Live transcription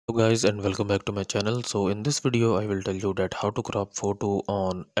Hello guys and welcome back to my channel. So in this video I will tell you that how to crop photo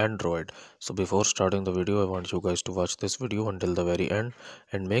on Android. So before starting the video I want you guys to watch this video until the very end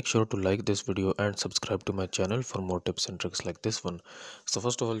and make sure to like this video and subscribe to my channel for more tips and tricks like this one. So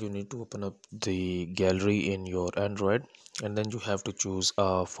first of all you need to open up the gallery in your Android and then you have to choose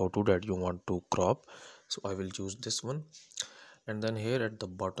a photo that you want to crop. So I will choose this one, and then here at the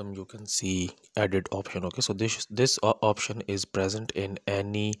bottom you can see edit option. Okay, so this option is present in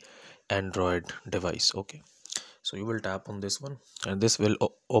any Android device. Okay, so you will tap on this one and this will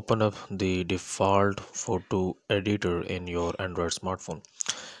open up the default photo editor in your Android smartphone,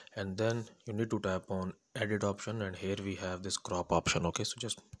 and then you need to tap on edit option, and here we have this crop option. Okay, so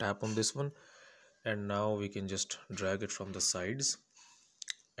just tap on this one and now we can just drag it from the sides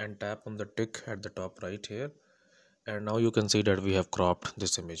and tap on the tick at the top right here, and now you can see that we have cropped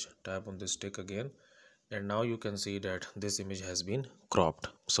this image. Tap on this tick again and now you can see that this image has been cropped.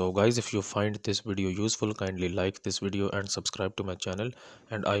 So guys, if you find this video useful, kindly like this video and subscribe to my channel,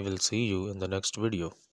 and I will see you in the next video.